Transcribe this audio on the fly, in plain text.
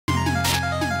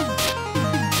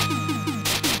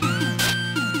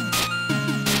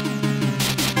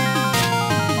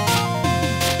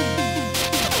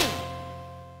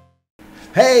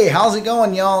Hey, how's it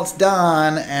going, y'all? It's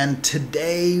Don, and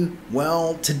today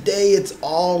it's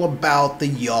all about the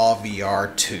Yaw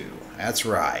VR 2. That's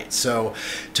right. So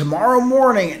tomorrow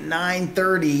morning at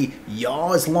 9:30,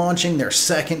 Yaw is launching their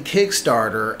second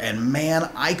Kickstarter, and man,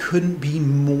 I couldn't be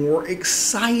more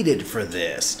excited for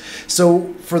this.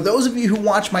 So for those of you who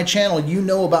watch my channel, you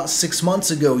know about 6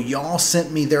 months ago, Yaw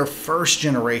sent me their first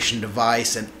generation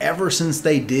device, and ever since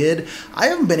they did, I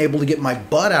haven't been able to get my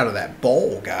butt out of that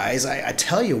bowl, guys. I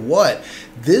tell you what,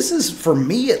 this is, for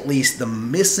me at least, the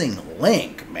missing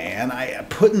link, man.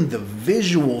 Putting the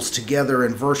visuals together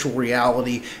in virtual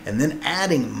reality and then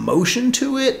adding motion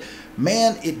to it,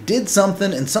 man, it did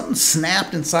something, and something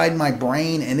snapped inside my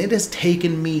brain, and it has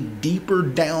taken me deeper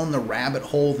down the rabbit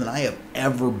hole than I have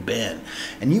ever been.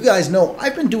 And you guys know,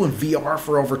 I've been doing VR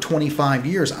for over 25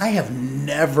 years. I have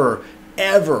never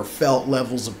ever felt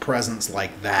levels of presence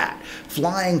like that.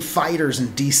 Flying fighters in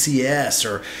DCS,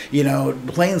 or, you know,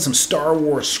 playing some Star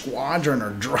Wars Squadron,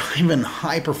 or driving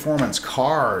high-performance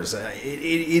cars. It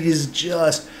is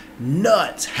just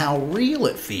nuts how real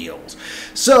it feels.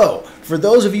 So, for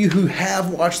those of you who have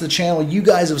watched the channel, you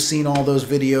guys have seen all those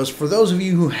videos. For those of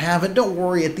you who haven't, don't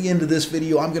worry, at the end of this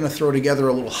video, I'm going to throw together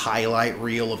a little highlight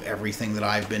reel of everything that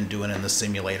I've been doing in the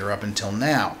simulator up until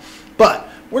now. But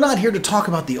we're not here to talk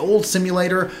about the old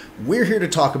simulator, we're here to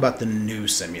talk about the new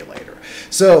simulator.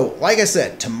 So, like I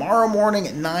said, tomorrow morning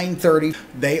at 9:30,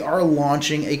 they are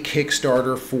launching a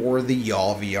Kickstarter for the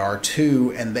Yaw VR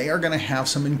 2, and they are going to have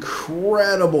some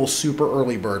incredible super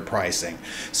early bird pricing.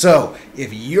 So,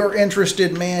 if you're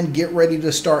interested, man, get ready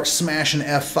to start smashing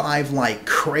F5 like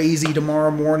crazy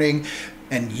tomorrow morning.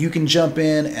 And you can jump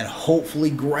in and hopefully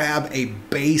grab a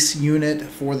base unit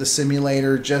for the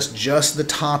simulator, just the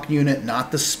top unit,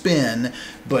 not the spin,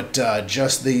 but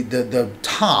just the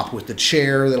top with the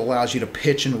chair that allows you to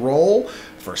pitch and roll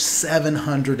for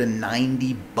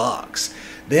 $790.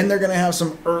 Then they're going to have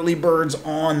some early birds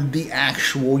on the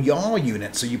actual Yaw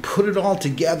unit. So you put it all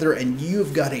together and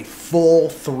you've got a full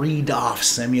 3DOF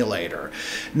simulator.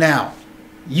 Now,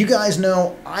 you guys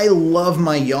know I love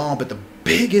my Yaw, but the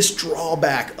biggest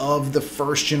drawback of the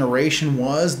first generation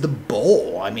was the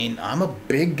bowl. I mean, I'm a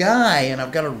big guy and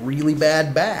I've got a really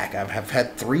bad back. I've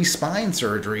had 3 spine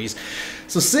surgeries.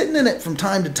 So sitting in it from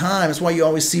time to time, that's why you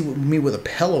always see me with a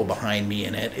pillow behind me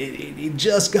in it. It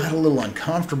just got a little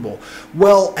uncomfortable.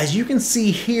 Well, as you can see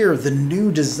here, the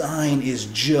new design is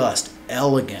just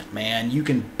elegant, man. You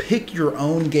can pick your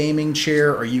own gaming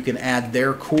chair, or you can add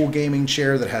their cool gaming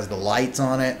chair that has the lights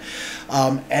on it.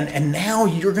 And now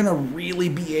you're gonna really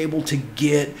be able to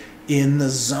get in the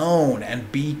zone and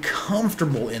be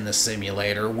comfortable in the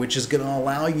simulator, which is going to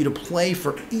allow you to play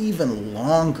for even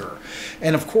longer.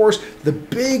 And of course, the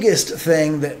biggest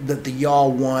thing that the Yaw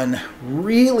 1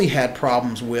 really had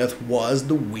problems with was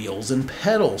the wheels and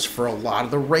pedals for a lot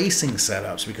of the racing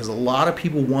setups, because a lot of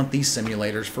people want these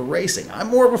simulators for racing. I'm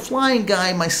more of a flying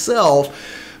guy myself,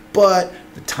 but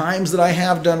the times that I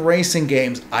have done racing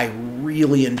games, I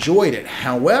really enjoyed it.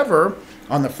 However,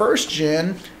 on the first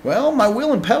gen, well, my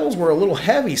wheel and pedals were a little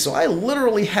heavy, so I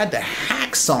literally had to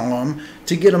hacksaw them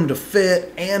to get them to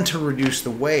fit and to reduce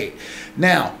the weight.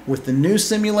 Now, with the new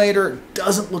simulator, it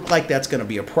doesn't look like that's going to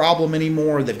be a problem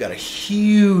anymore. They've got a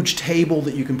huge table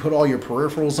that you can put all your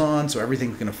peripherals on, so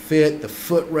everything's going to fit. The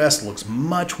footrest looks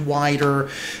much wider.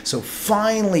 So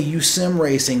finally, you sim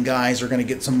racing guys are going to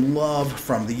get some love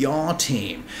from the Yaw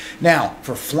team. Now,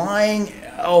 for flying,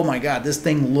 oh my God, this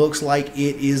thing looks like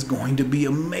it is going to be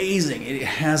amazing. It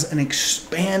has an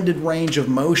expanded range of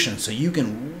motion, so you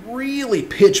can really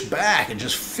pitch back and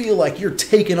just feel like you're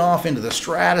taking off into the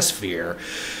stratosphere.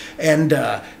 And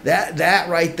that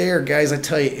right there, guys, I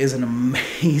tell you, is an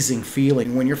amazing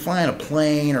feeling. When you're flying a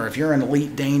plane, or if you're in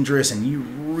Elite Dangerous and you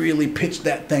really pitch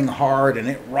that thing hard and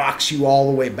it rocks you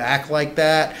all the way back like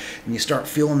that, and you start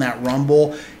feeling that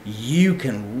rumble, you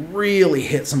can really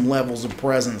hit some levels of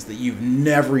presence that you've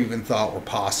never even thought were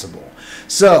possible.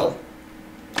 So,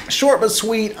 short but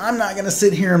sweet, I'm not going to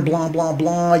sit here and blah, blah,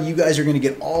 blah. You guys are going to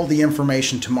get all the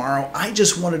information tomorrow. I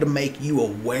just wanted to make you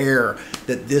aware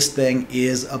that this thing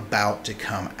is about to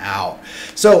come out.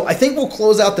 So I think we'll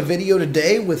close out the video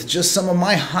today with just some of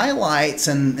my highlights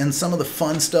and some of the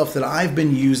fun stuff that I've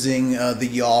been using the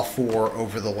Yaw for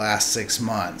over the last 6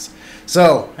 months.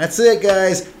 So that's it,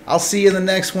 guys. I'll see you in the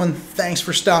next one. Thanks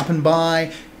for stopping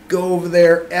by. Go over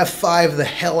there, F5 the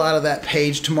hell out of that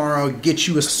page tomorrow, get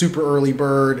you a super early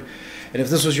bird. And if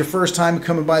this was your first time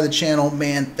coming by the channel,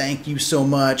 man, thank you so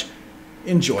much.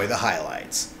 Enjoy the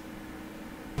highlights.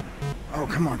 Oh,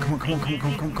 come on, come on, come on, come on,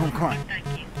 come on, come on, come on.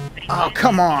 Oh,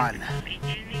 come on.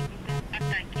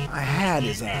 I had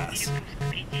his ass.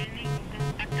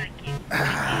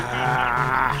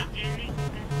 Ah.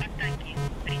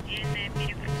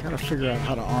 Gotta figure out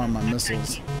how to arm my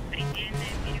missiles.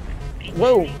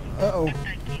 Whoa! Uh-oh.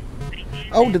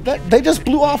 Oh, did that? They just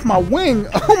blew off my wing!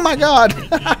 Oh my god!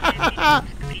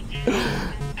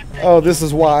 Oh, this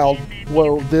is wild.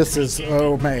 Whoa, this is...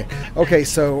 Oh, man. Okay,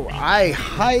 so I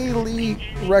highly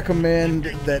recommend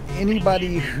that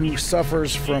anybody who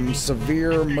suffers from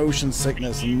severe motion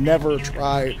sickness never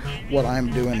try what I'm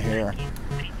doing here.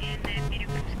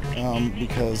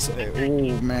 Because,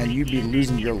 oh man, you'd be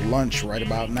losing your lunch right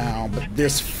about now, but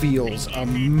this feels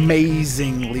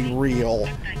amazingly real,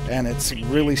 and it's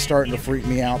really starting to freak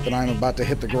me out that I'm about to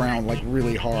hit the ground like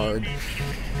really hard.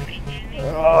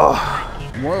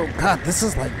 Whoa, God, this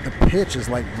is like, the pitch is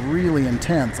like really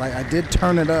intense. I did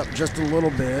turn it up just a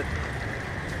little bit,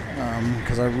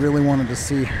 because I really wanted to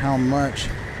see how much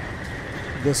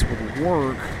this would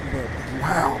work, but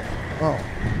wow, oh.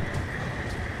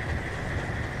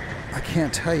 I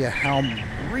can't tell you how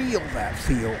real that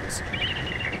feels.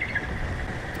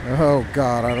 Oh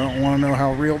God, I don't want to know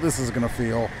how real this is going to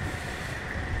feel.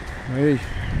 Hey.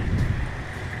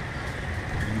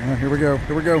 Here we go.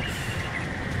 Here we go.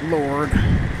 Lord.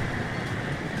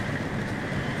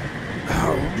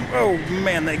 Oh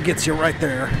man, that gets you right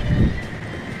there.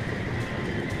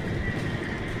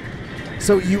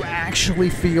 So you actually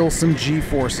feel some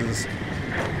G-forces.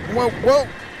 Whoa, whoa.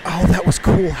 Oh, that was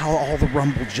cool how all the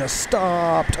rumble just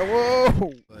stopped.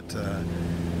 Whoa! But,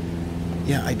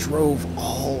 yeah, I drove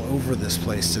all over this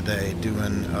place today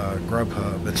doing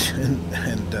Grubhub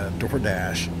and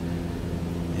DoorDash.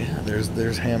 Yeah,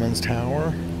 there's Hammond's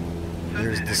Tower.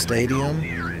 There's the stadium.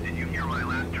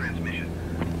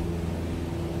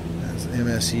 That's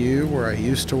MSU, where I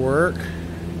used to work.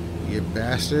 You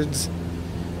bastards.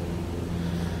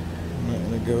 I'm not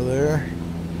going to go there.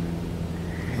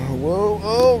 Oh, whoa,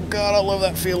 oh God, I love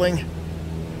that feeling.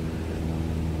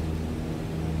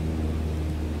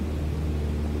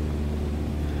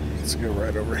 Let's go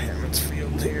right over Hammond's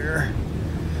Field here.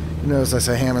 You notice I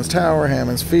say Hammond's Tower,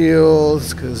 Hammond's Field,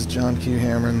 because John Q.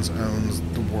 Hammonds owns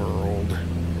the world,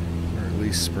 or at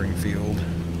least Springfield.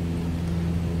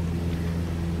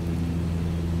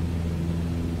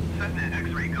 Setting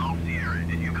X-ray Golf Sierra,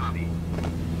 did you copy?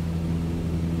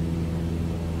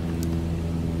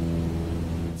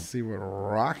 See what a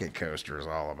rocket coaster is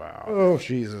all about. Oh,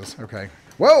 Jesus. Okay.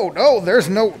 Whoa, no, there's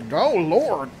no... Oh,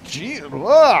 Lord. Jeez.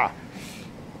 Ah.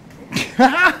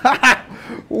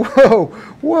 Whoa,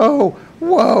 whoa,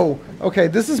 whoa. Okay,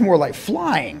 this is more like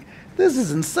flying. This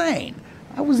is insane.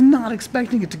 I was not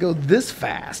expecting it to go this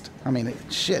fast. I mean,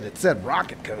 shit, it said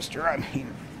rocket coaster. I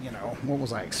mean, you know, what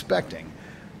was I expecting?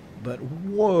 But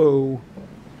whoa.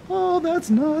 Oh, that's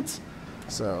nuts.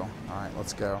 So, alright,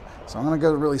 let's go. So I'm going to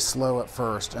go really slow at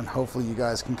first, and hopefully you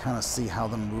guys can kind of see how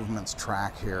the movements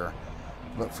track here.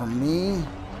 But for me,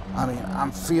 I mean, I'm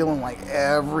feeling like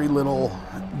every little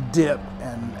dip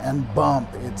and bump,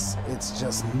 it's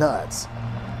just nuts.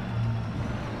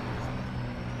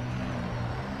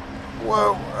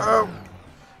 Whoa, oh,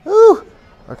 woo.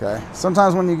 Okay,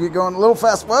 sometimes when you get going a little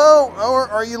fast, whoa,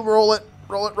 or you roll it,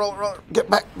 get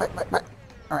back.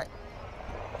 Alright.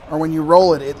 Or when you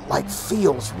roll it, it like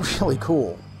feels really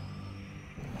cool.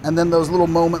 And then those little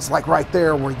moments like right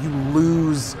there where you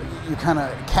lose, you kind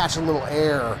of catch a little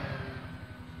air,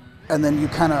 and then you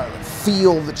kind of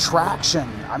feel the traction.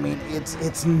 I mean,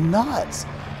 it's nuts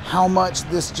how much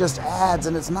this just adds,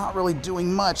 and it's not really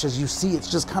doing much. As you see, it's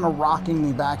just kind of rocking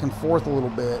me back and forth a little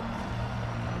bit.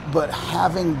 But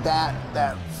having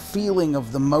that feeling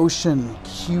of the motion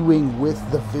cueing with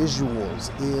the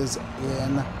visuals is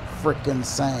frickin'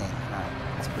 sane. Alright,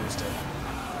 let's boost it.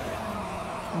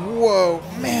 Whoa,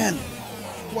 man.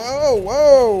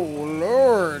 Whoa,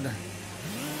 Lord.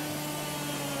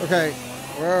 Okay,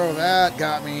 whoa, that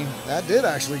got me. That did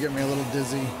actually get me a little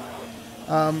dizzy.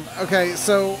 Okay,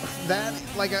 so that,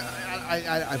 like,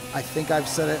 I think I've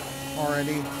said it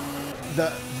already.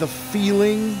 The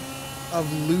feeling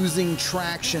of losing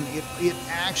traction, it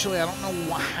actually, I don't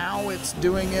know how it's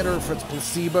doing it, or if it's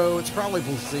placebo. It's probably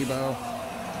placebo.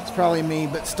 It's probably me,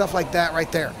 but stuff like that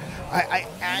right there. I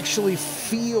actually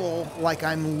feel like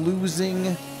I'm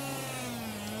losing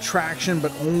traction,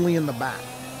 but only in the back.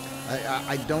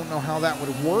 I don't know how that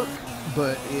would work,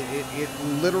 but it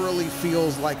literally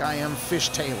feels like I am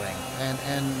fishtailing,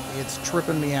 and it's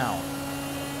tripping me out.